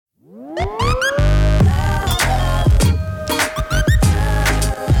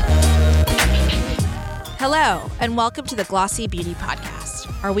and welcome to the Glossy Beauty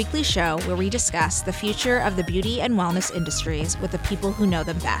Podcast, our weekly show where we discuss the future of the beauty and wellness industries with the people who know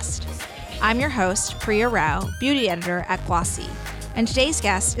them best. I'm your host, Priya Rao, beauty editor at Glossy, and today's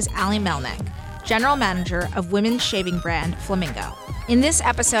guest is Allie Melnick, general manager of women's shaving brand Flamingo. In this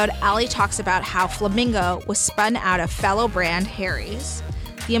episode, Allie talks about how Flamingo was spun out of fellow brand Harry's,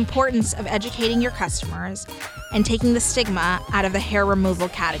 the importance of educating your customers, and taking the stigma out of the hair removal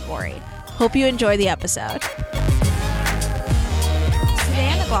category. Hope you enjoy the episode. Today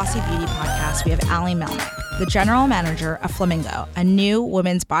on the Glossy Beauty Podcast, we have Allie Melnick, the general manager of Flamingo, a new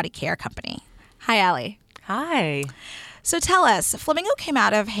women's body care company. Hi, Allie. Hi. So tell us, Flamingo came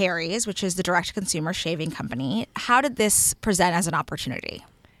out of Harry's, which is the direct-to-consumer shaving company. How did this present as an opportunity?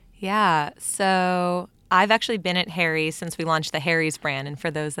 Yeah, so I've actually been at Harry's since we launched the Harry's brand. And for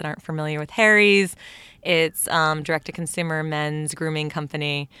those that aren't familiar with Harry's, it's direct-to-consumer men's grooming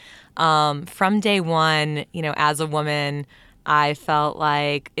company. From day one, as a woman, I felt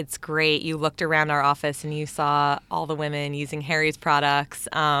like it's great. You looked around our office and you saw all the women using Harry's products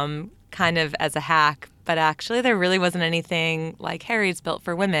kind of as a hack. But actually, there really wasn't anything like Harry's built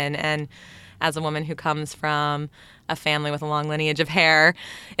for women. And as a woman who comes from a family with a long lineage of hair,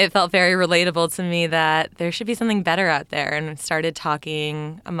 it felt very relatable to me that there should be something better out there. And started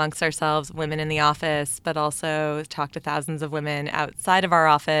talking amongst ourselves, women in the office, but also talked to thousands of women outside of our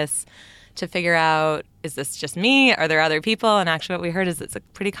office to figure out, is this just me? Are there other people? And actually what we heard is it's a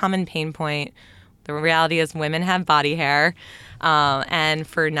pretty common pain point. The reality is women have body hair. And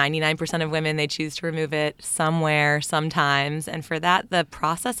for 99% of women, they choose to remove it somewhere, sometimes. And for that, the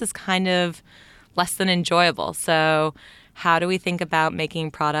process is kind of less than enjoyable. So how do we think about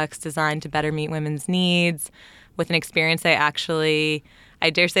making products designed to better meet women's needs with an experience they actually, I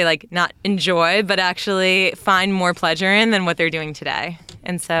dare say, not enjoy, but actually find more pleasure in than what they're doing today?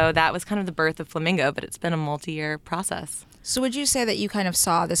 And so that was kind of the birth of Flamingo, but it's been a multi-year process. So would you say that you kind of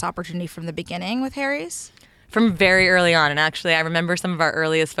saw this opportunity from the beginning with Harry's? From very early on. And actually, I remember some of our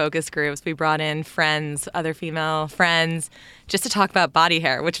earliest focus groups. We brought in friends, other female friends, just to talk about body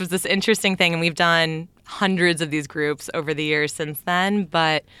hair, which was this interesting thing. And we've done hundreds of these groups over the years since then.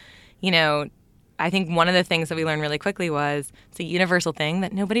 But, I think one of the things that we learned really quickly was it's a universal thing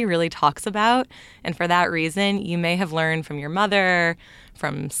that nobody really talks about. And for that reason, you may have learned from your mother,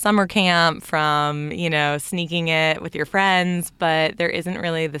 from summer camp, from, sneaking it with your friends, but there isn't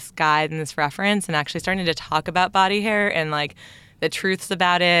really this guide and this reference. And actually starting to talk about body hair and the truths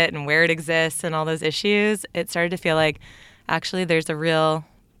about it and where it exists and all those issues, it started to feel like actually there's a real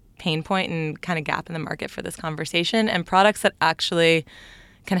pain point and kind of gap in the market for this conversation and products that actually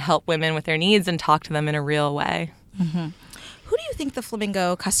can help women with their needs and talk to them in a real way. Mm-hmm. Who do you think the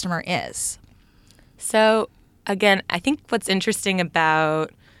Flamingo customer is? So, again, I think what's interesting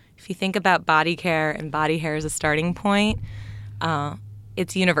about, if you think about body care and body hair as a starting point,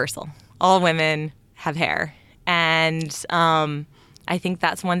 it's universal. All women have hair. And I think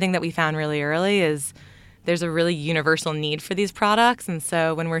that's one thing that we found really early is there's a really universal need for these products. And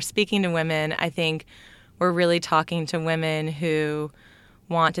so when we're speaking to women, I think we're really talking to women who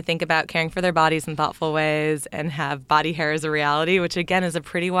want to think about caring for their bodies in thoughtful ways and have body hair as a reality, which again is a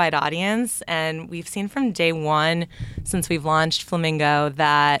pretty wide audience. And we've seen from day one since we've launched Flamingo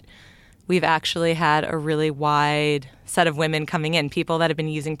that we've actually had a really wide set of women coming in, people that have been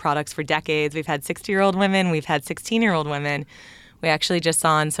using products for decades. We've had 60-year-old women, we've had 16-year-old women. We actually just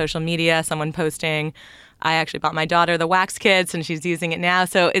saw on social media someone posting, I actually bought my daughter the wax kits and she's using it now.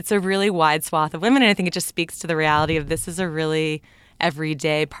 So it's a really wide swath of women. And I think it just speaks to the reality of this is a really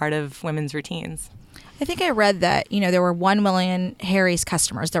everyday part of women's routines. I think I read that, there were 1 million Harry's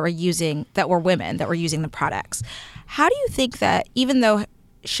customers that were women that were using the products. How do you think that even though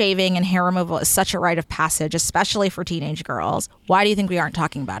shaving and hair removal is such a rite of passage, especially for teenage girls, why do you think we aren't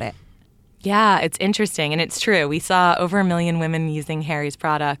talking about it? Yeah, it's interesting. And it's true. We saw over 1 million women using Harry's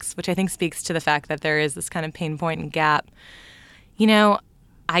products, which I think speaks to the fact that there is this kind of pain point and gap.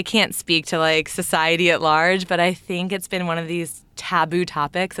 I can't speak to society at large, but I think it's been one of these taboo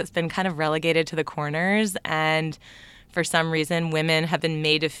topics that's been kind of relegated to the corners. And for some reason, women have been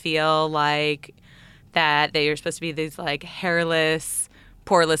made to feel like that they are supposed to be these hairless,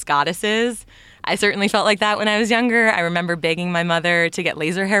 poreless goddesses. I certainly felt like that when I was younger. I remember begging my mother to get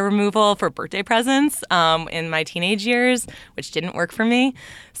laser hair removal for birthday presents in my teenage years, which didn't work for me.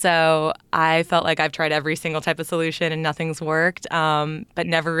 So I felt like I've tried every single type of solution and nothing's worked, but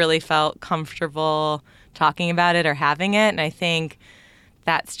never really felt comfortable talking about it or having it. And I think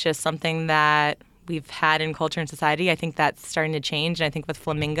that's just something that we've had in culture and society. I think that's starting to change. And I think with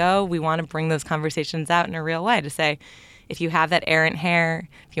Flamingo, we want to bring those conversations out in a real way to say, If you have that errant hair,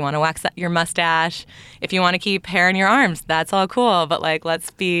 if you want to wax your mustache, if you want to keep hair in your arms, that's all cool. But like,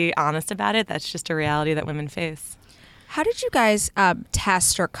 let's be honest about it. That's just a reality that women face. How did you guys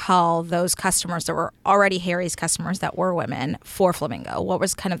test or cull those customers that were already Harry's customers that were women for Flamingo? What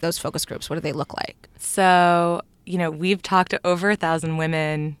was kind of those focus groups? What do they look like? So, we've talked to over 1,000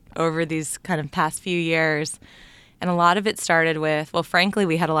 women over these kind of past few years. And a lot of it started with, well, frankly,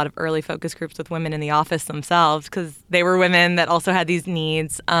 we had a lot of early focus groups with women in the office themselves because they were women that also had these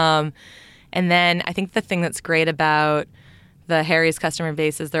needs. And then I think the thing that's great about the Harry's customer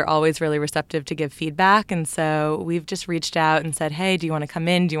base is they're always really receptive to give feedback. And so we've just reached out and said, hey, do you want to come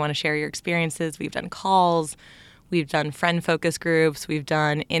in? Do you want to share your experiences? We've done calls. We've done friend focus groups. We've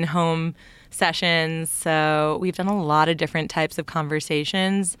done in-home sessions. So we've done a lot of different types of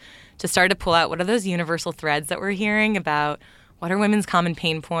conversations to start to pull out what are those universal threads that we're hearing about. What are women's common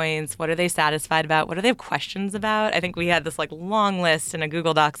pain points? What are they satisfied about? What do they have questions about? I think we had this like long list in a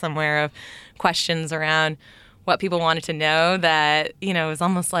Google Doc somewhere of questions around what people wanted to know that, it was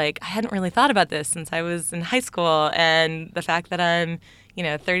almost like I hadn't really thought about this since I was in high school. And the fact that I'm,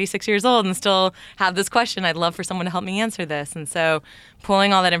 36 years old and still have this question, I'd love for someone to help me answer this. And so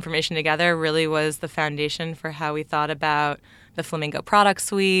pulling all that information together really was the foundation for how we thought about the Flamingo product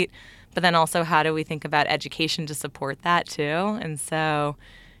suite, but then also how do we think about education to support that too. And so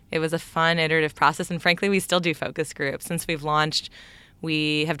it was a fun iterative process. And frankly, we still do focus groups. Since we've launched,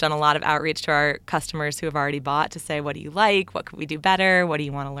 we have done a lot of outreach to our customers who have already bought to say, what do you like? What could we do better? What do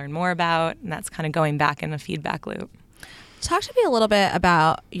you want to learn more about? And that's kind of going back in a feedback loop. Talk to me a little bit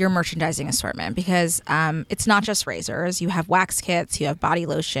about your merchandising assortment because it's not just razors. You have wax kits, you have body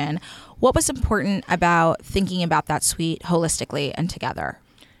lotion. What was important about thinking about that suite holistically and together?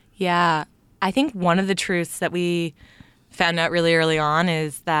 Yeah, I think one of the truths that we found out really early on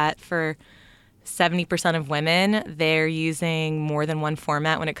is that for 70% of women, they're using more than one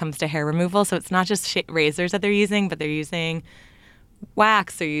format when it comes to hair removal. So it's not just razors that they're using, but they're using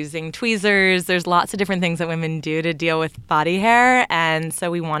wax, they're using tweezers. There's lots of different things that women do to deal with body hair. And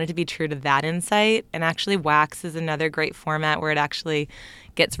so we wanted to be true to that insight. And actually, wax is another great format where it actually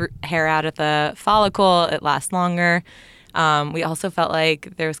gets hair out at the follicle. It lasts longer. We also felt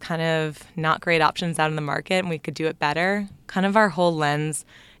like there's kind of not great options out in the market and we could do it better. Kind of our whole lens,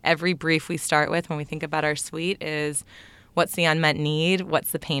 every brief we start with when we think about our suite is what's the unmet need,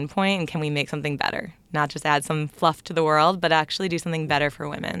 what's the pain point, and can we make something better? Not just add some fluff to the world, but actually do something better for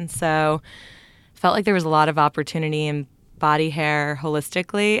women. So felt like there was a lot of opportunity in body hair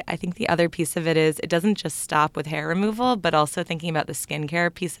holistically. I think the other piece of it is it doesn't just stop with hair removal, but also thinking about the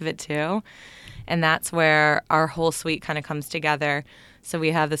skincare piece of it too. And that's where our whole suite kind of comes together. So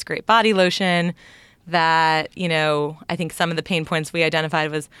we have this great body lotion that, I think some of the pain points we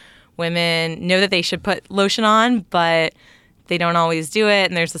identified was women know that they should put lotion on, but they don't always do it.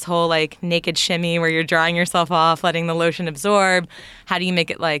 And there's this whole like naked shimmy where you're drying yourself off, letting the lotion absorb. How do you make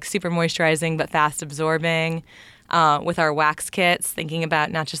it like super moisturizing but fast absorbing? With our wax kits, thinking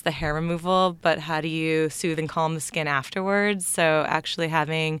about not just the hair removal, but how do you soothe and calm the skin afterwards? So actually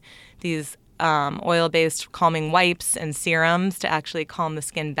having these oil-based calming wipes and serums to actually calm the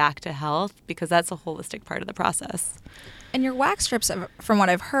skin back to health, because that's a holistic part of the process. And your wax strips, from what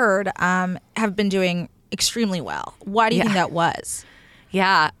I've heard, have been doing extremely well. Why do you think that was?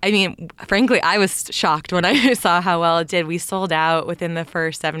 Yeah, I mean, frankly, I was shocked when I saw how well it did. We sold out within the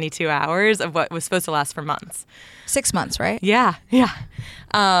first 72 hours of what was supposed to last for months. 6 months, right? Yeah.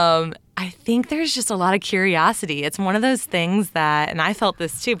 I think there's just a lot of curiosity. It's one of those things that, and I felt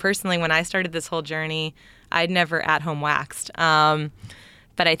this too personally when I started this whole journey, I'd never at-home waxed.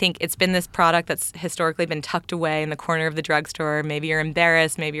 But I think it's been this product that's historically been tucked away in the corner of the drugstore. Maybe you're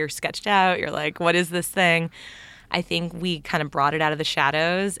embarrassed, maybe you're sketched out, you're like, what is this thing? I think we kind of brought it out of the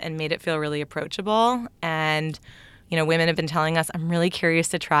shadows and made it feel really approachable. And, women have been telling us, I'm really curious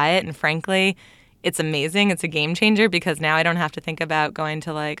to try it. And frankly, it's amazing. It's a game changer because now I don't have to think about going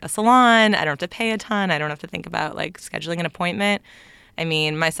to like a salon. I don't have to pay a ton. I don't have to think about like scheduling an appointment. I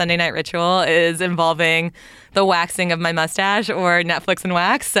mean, my Sunday night ritual is involving the waxing of my mustache or Netflix and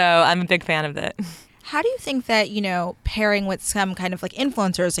wax. So I'm a big fan of it. How do you think that, pairing with some kind of like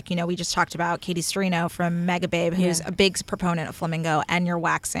influencers, like, we just talked about Katie Storino from Mega Babe, who's a big proponent of Flamingo and your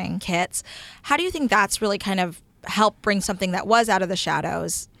waxing kits. How do you think that's really kind of helped bring something that was out of the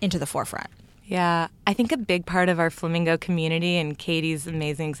shadows into the forefront? Yeah, I think a big part of our Flamingo community, and Katie's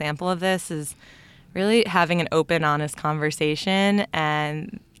amazing example of this, is really having an open, honest conversation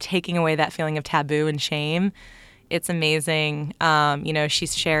and taking away that feeling of taboo and shame. It's amazing.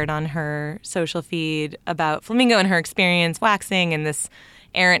 She's shared on her social feed about Flamingo and her experience waxing and this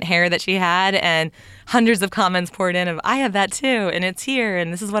errant hair that she had, and hundreds of comments poured in of, I have that too, and it's here,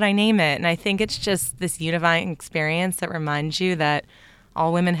 and this is what I name it. And I think it's just this unifying experience that reminds you that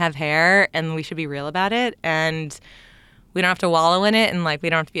all women have hair, and we should be real about it, and we don't have to wallow in it, and like we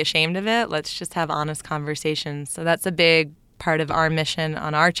don't have to be ashamed of it. Let's just have honest conversations. So that's a big part of our mission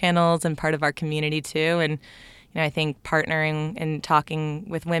on our channels and part of our community too. And I think partnering and talking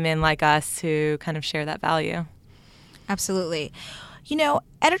with women like us who kind of share that value. Absolutely.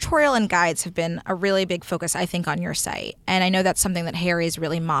 Editorial and guides have been a really big focus, I think, on your site. And I know that's something that Harry's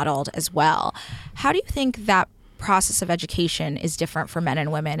really modeled as well. How do you think that process of education is different for men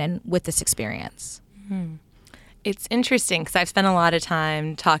and women and with this experience? It's interesting because I've spent a lot of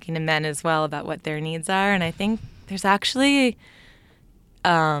time talking to men as well about what their needs are. And I think there's actually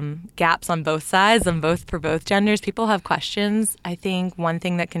gaps on both sides, for both genders. People have questions. I think one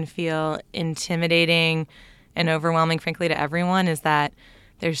thing that can feel intimidating and overwhelming, frankly, to everyone is that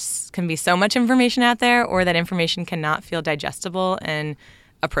can be so much information out there, or that information cannot feel digestible and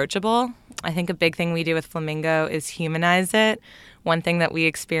approachable. I think a big thing we do with Flamingo is humanize it. One thing that we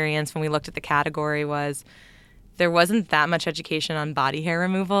experienced when we looked at the category was there wasn't that much education on body hair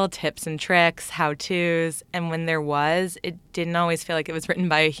removal, tips and tricks, how-tos, and when there was, it didn't always feel like it was written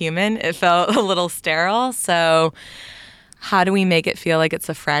by a human. It felt a little sterile. So how do we make it feel like it's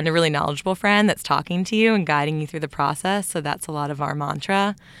a friend, a really knowledgeable friend that's talking to you and guiding you through the process? So that's a lot of our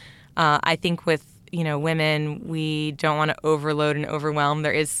mantra. I think with women, we don't want to overload and overwhelm.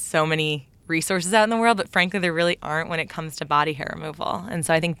 There is so many resources out in the world, but frankly, there really aren't when it comes to body hair removal. And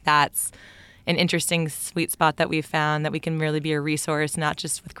so I think that's an interesting sweet spot that we've found, that we can really be a resource, not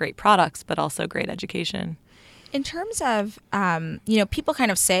just with great products, but also great education. In terms of, people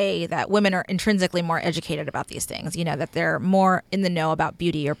kind of say that women are intrinsically more educated about these things, that they're more in the know about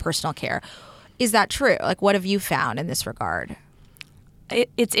beauty or personal care. Is that true? Like, what have you found in this regard?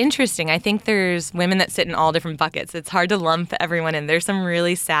 It's interesting. I think there's women that sit in all different buckets. It's hard to lump everyone in. There's some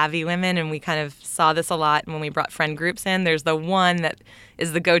really savvy women, and we kind of saw this a lot when we brought friend groups in. There's the one that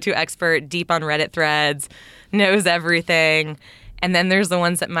is the go-to expert, deep on Reddit threads, knows everything. And then there's the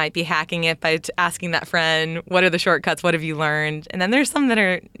ones that might be hacking it by asking that friend, what are the shortcuts? What have you learned? And then there's some that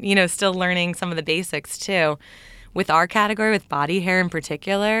are, still learning some of the basics too. With our category, with body hair in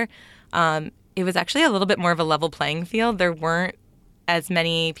particular, it was actually a little bit more of a level playing field. There weren't as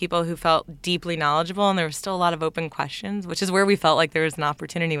many people who felt deeply knowledgeable, and there was still a lot of open questions, which is where we felt like there was an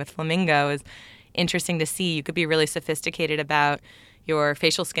opportunity with Flamingo. Is interesting to see. You could be really sophisticated about your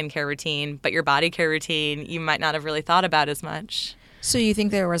facial skincare routine, but your body care routine you might not have really thought about as much. So you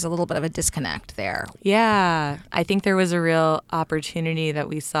think there was a little bit of a disconnect there? Yeah. I think there was a real opportunity that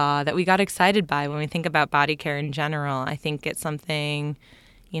we saw that we got excited by when we think about body care in general. I think it's something,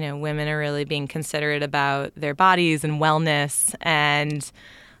 women are really being considerate about their bodies and wellness and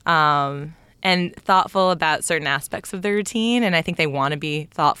thoughtful about certain aspects of their routine. And I think they want to be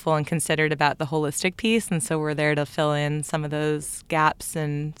thoughtful and considered about the holistic piece. And so we're there to fill in some of those gaps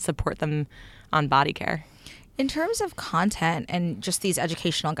and support them on body care. In terms of content and just these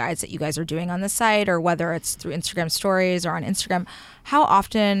educational guides that you guys are doing on the site, or whether it's through Instagram stories or on Instagram, how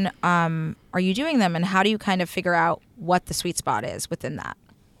often are you doing them, and how do you kind of figure out what the sweet spot is within that?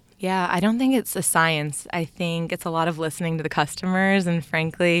 Yeah, I don't think it's a science. I think it's a lot of listening to the customers, and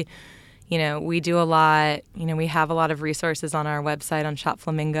frankly, we do a lot, we have a lot of resources on our website on Shop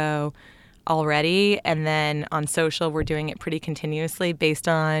Flamingo already, and then on social we're doing it pretty continuously based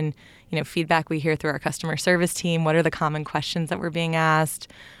on feedback we hear through our customer service team. What are the common questions that we're being asked?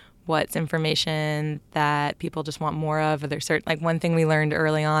 What's information that people just want more of? Are there certain, one thing we learned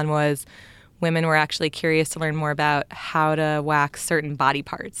early on was women were actually curious to learn more about how to wax certain body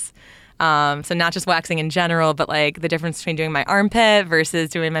parts. So not just waxing in general, but the difference between doing my armpit versus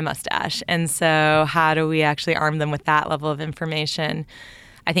doing my mustache. And so how do we actually arm them with that level of information?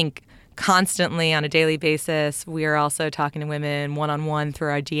 I think constantly on a daily basis, we are also talking to women one-on-one through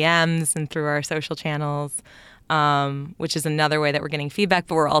our DMs and through our social channels, which is another way that we're getting feedback,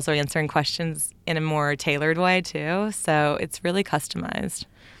 but we're also answering questions in a more tailored way too. So it's really customized.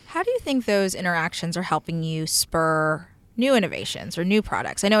 How do you think those interactions are helping you spur new innovations or new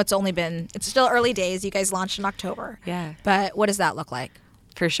products? I know it's still early days. You guys launched in October. Yeah. But what does that look like?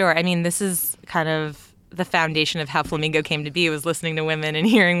 For sure. I mean, this is kind of the foundation of how Flamingo came to be, was listening to women and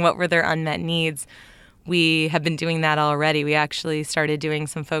hearing what were their unmet needs. We have been doing that already. We actually started doing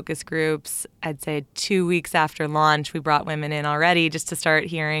some focus groups. I'd say 2 weeks after launch, we brought women in already just to start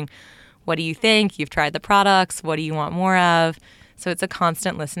hearing, what do you think? You've tried the products. What do you want more of? So it's a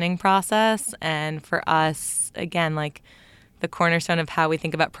constant listening process. And for us, again, the cornerstone of how we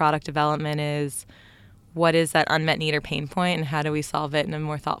think about product development is what is that unmet need or pain point, and how do we solve it in a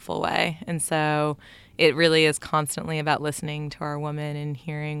more thoughtful way? And so it really is constantly about listening to our woman and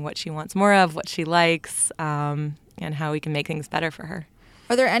hearing what she wants more of, what she likes, and how we can make things better for her.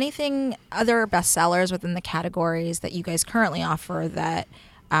 Are there anything other bestsellers within the categories that you guys currently offer that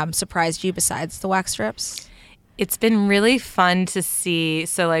surprised you besides the wax strips? It's been really fun to see.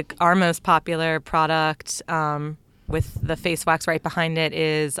 So like our most popular product with the face wax right behind it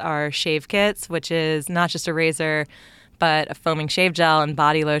is our shave kits, which is not just a razor, but a foaming shave gel and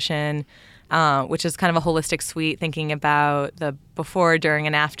body lotion, which is kind of a holistic suite, thinking about the before, during,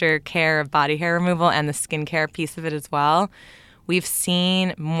 and after care of body hair removal and the skincare piece of it as well. We've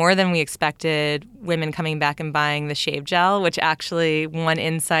seen more than we expected women coming back and buying the shave gel, which actually one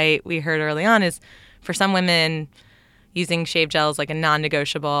insight we heard early on is for some women, using shave gel is like a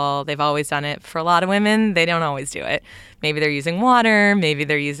non-negotiable. They've always done it. For a lot of women, they don't always do it. Maybe they're using water. Maybe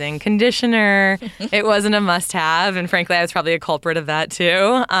they're using conditioner. It wasn't a must-have, and frankly, I was probably a culprit of that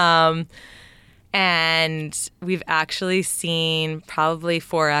too. And we've actually seen probably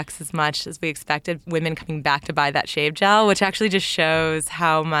 4x as much as we expected women coming back to buy that shave gel, which actually just shows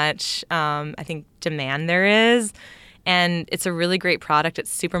how much, I think, demand there is. And it's a really great product. It's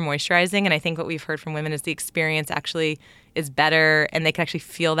super moisturizing. And I think what we've heard from women is the experience actually is better, and they can actually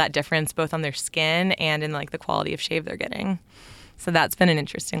feel that difference both on their skin and in like the quality of shave they're getting. So that's been an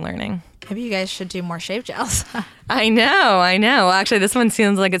interesting learning. Maybe you guys should do more shave gels. I know. Well, actually, this one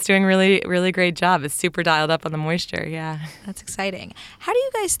seems like it's doing really, really great job. It's super dialed up on the moisture. Yeah. That's exciting. How do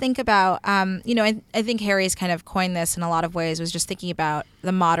you guys think about, I think Harry's kind of coined this in a lot of ways, was just thinking about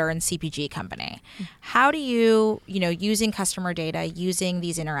the modern CPG company. How do you, using customer data, using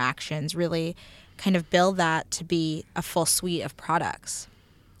these interactions, really kind of build that to be a full suite of products?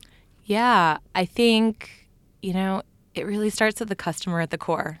 Yeah, I think, it really starts with the customer at the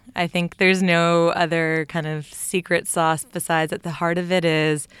core. I think there's no other kind of secret sauce besides at the heart of it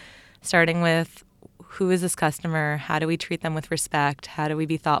is starting with who is this customer? How do we treat them with respect? How do we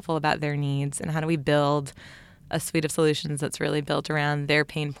be thoughtful about their needs? And how do we build a suite of solutions that's really built around their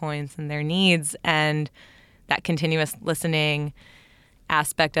pain points and their needs? And that continuous listening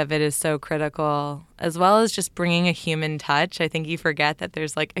aspect of it is so critical, as well as just bringing a human touch. I think you forget that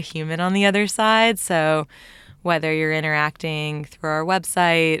there's like a human on the other side. So whether you're interacting through our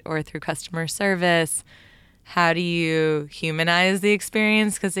website or through customer service, how do you humanize the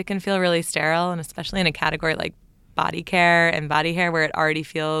experience? Because it can feel really sterile, and especially in a category like body care and body hair where it already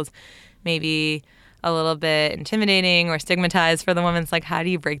feels maybe a little bit intimidating or stigmatized for the woman. It's like, how do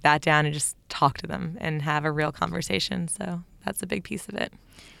you break that down and just talk to them and have a real conversation? So that's a big piece of it.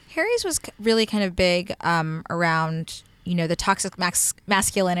 Harry's was really kind of big around the toxic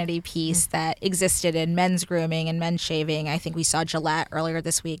masculinity piece that existed in men's grooming and men's shaving. I think we saw Gillette earlier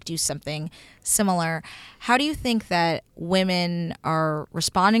this week do something similar. How do you think that women are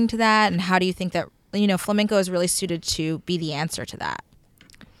responding to that? And how do you think that, Flamingo is really suited to be the answer to that?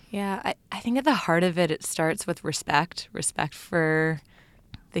 Yeah, I think at the heart of it starts with respect for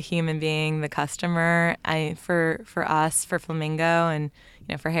the human being, the customer. For us, for Flamingo, and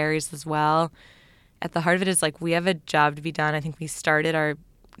for Harry's as well, at the heart of it is like we have a job to be done. I think we started our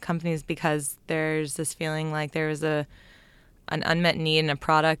companies because there's this feeling like there was an unmet need and a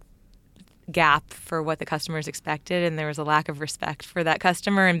product gap for what the customers expected, and there was a lack of respect for that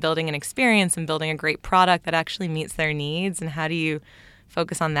customer and building an experience and building a great product that actually meets their needs. And how do you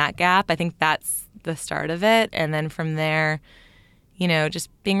focus on that gap? I think that's the start of it. And then from there, just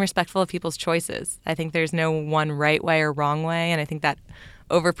being respectful of people's choices. I think there's no one right way or wrong way, and I think that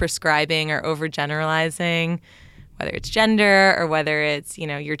over-prescribing or over-generalizing, whether it's gender or whether it's,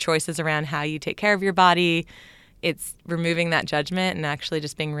 your choices around how you take care of your body, it's removing that judgment and actually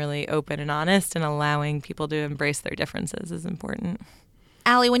just being really open and honest and allowing people to embrace their differences is important.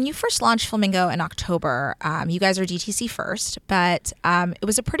 Allie, when you first launched Flamingo in October, you guys are DTC first, but it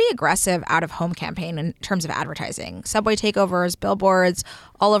was a pretty aggressive out-of-home campaign in terms of advertising. Subway takeovers, billboards,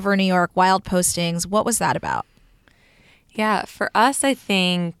 all over New York, wild postings. What was that about? Yeah, for us, I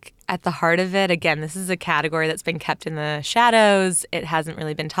think at the heart of it, again, this is a category that's been kept in the shadows. It hasn't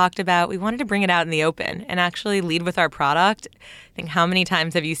really been talked about. We wanted to bring it out in the open and actually lead with our product. I think how many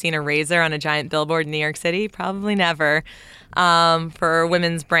times have you seen a razor on a giant billboard in New York City? Probably never. For a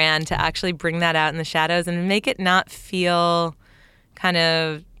women's brand to actually bring that out in the shadows and make it not feel kind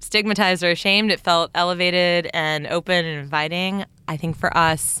of stigmatized or ashamed. It felt elevated and open and inviting. I think for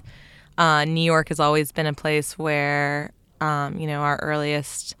us, New York has always been a place where our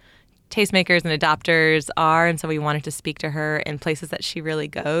earliest tastemakers and adopters are, and so we wanted to speak to her in places that she really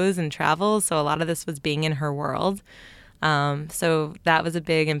goes and travels. So a lot of this was being in her world. So that was a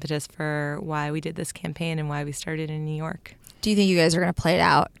big impetus for why we did this campaign and why we started in New York. Do you think you guys are going to play it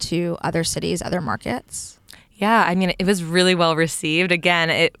out to other cities, other markets? Yeah, I mean, it was really well received. Again,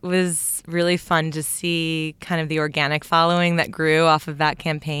 it was really fun to see kind of the organic following that grew off of that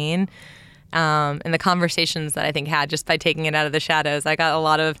campaign. And the conversations that I think had just by taking it out of the shadows. I got a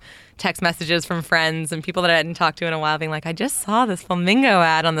lot of text messages from friends and people that I hadn't talked to in a while being like, I just saw this Flamingo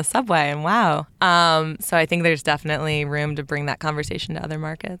ad on the subway and wow. So I think there's definitely room to bring that conversation to other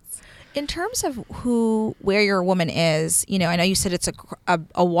markets. In terms of where your woman is, I know you said it's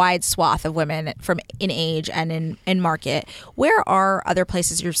a wide swath of women from in age and in market. Where are other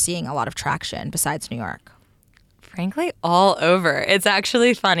places you're seeing a lot of traction besides New York? Frankly, all over. It's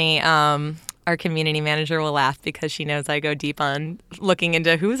actually funny. Our community manager will laugh because she knows I go deep on looking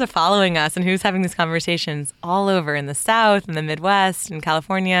into who's following us and who's having these conversations all over in the South, in the Midwest, in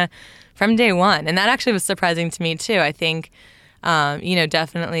California from day one. And that actually was surprising to me, too. I think,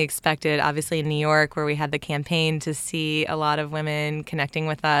 definitely expected, obviously, in New York where we had the campaign to see a lot of women connecting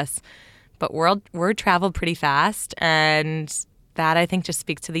with us. But word traveled pretty fast. And that, I think, just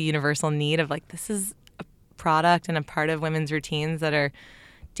speaks to the universal need of this is product and a part of women's routines that are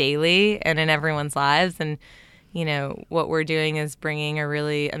daily and in everyone's lives. And, what we're doing is bringing a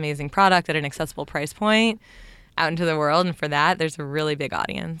really amazing product at an accessible price point out into the world. And for that, there's a really big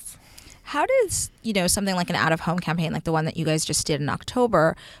audience. How does, something like an out-of-home campaign like the one that you guys just did in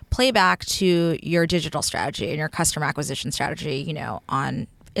October play back to your digital strategy and your customer acquisition strategy, on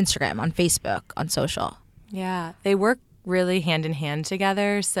Instagram, on Facebook, on social? Yeah, they work really hand in hand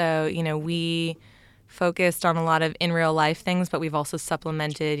together. So, we focused on a lot of in real life things, but we've also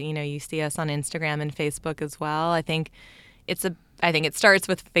supplemented, you see us on Instagram and Facebook as well. I think it starts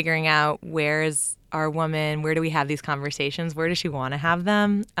with figuring out where is our woman, where do we have these conversations, where does she want to have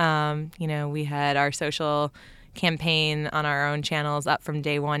them? We had our social campaign on our own channels up from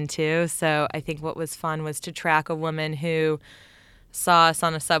day one too. So I think what was fun was to track a woman who saw us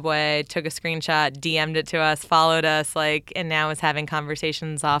on a subway, took a screenshot, DM'd it to us, followed us, and now is having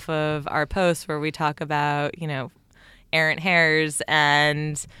conversations off of our posts where we talk about, errant hairs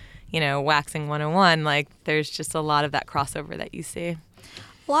and, waxing 101. There's just a lot of that crossover that you see.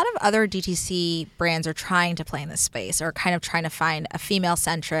 A lot of other DTC brands are trying to play in this space or kind of trying to find a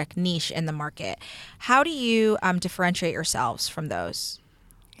female-centric niche in the market. How do you differentiate yourselves from those?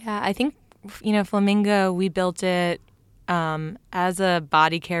 Yeah, I think, Flamingo, we built it as a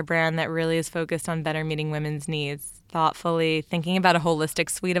body care brand that really is focused on better meeting women's needs, thoughtfully thinking about a holistic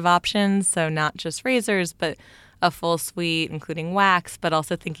suite of options. So not just razors, but a full suite, including wax, but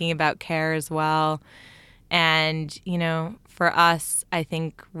also thinking about care as well. And, for us, I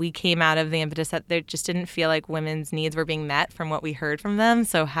think we came out of the impetus that there just didn't feel like women's needs were being met from what we heard from them.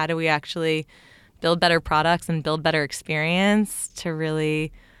 So how do we actually build better products and build better experience to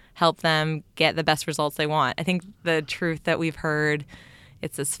really help them get the best results they want? I think the truth that we've heard,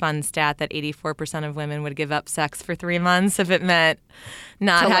 it's this fun stat that 84% of women would give up sex for 3 months if it meant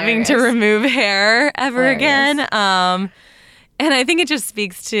not having to remove hair ever again. And I think it just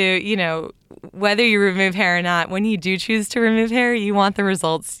speaks to, whether you remove hair or not, when you do choose to remove hair, you want the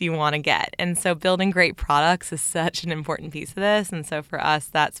results you want to get. And so building great products is such an important piece of this. And so for us,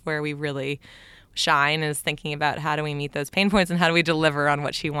 that's where we really shine, is thinking about how do we meet those pain points and how do we deliver on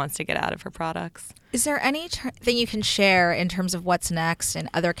what she wants to get out of her products. Is there anything you can share in terms of what's next and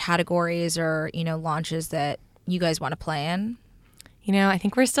other categories or, launches that you guys want to play in? I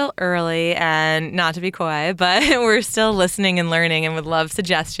think we're still early, and not to be coy, but we're still listening and learning and would love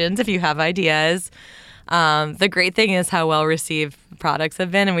suggestions if you have ideas. The great thing is how well received products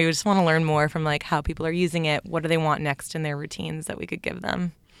have been, and we just want to learn more from how people are using it. What do they want next in their routines that we could give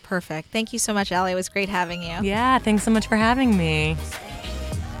them? Perfect. Thank you so much, Allie. It was great having you. Yeah, thanks so much for having me.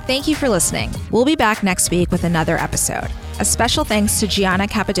 Thank you for listening. We'll be back next week with another episode. A special thanks to Gianna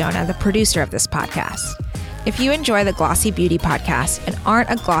Capadona, the producer of this podcast. If you enjoy the Glossy Beauty podcast and aren't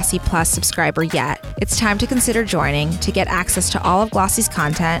a Glossy Plus subscriber yet, it's time to consider joining to get access to all of Glossy's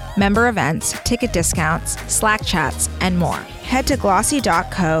content, member events, ticket discounts, Slack chats, and more. Head to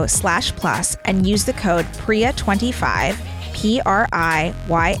glossy.co/plus and use the code PRIYA25,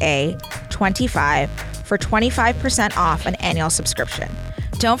 PRIYA25, for 25% off an annual subscription.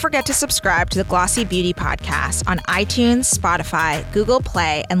 Don't forget to subscribe to the Glossy Beauty podcast on iTunes, Spotify, Google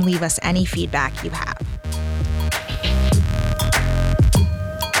Play, and leave us any feedback you have.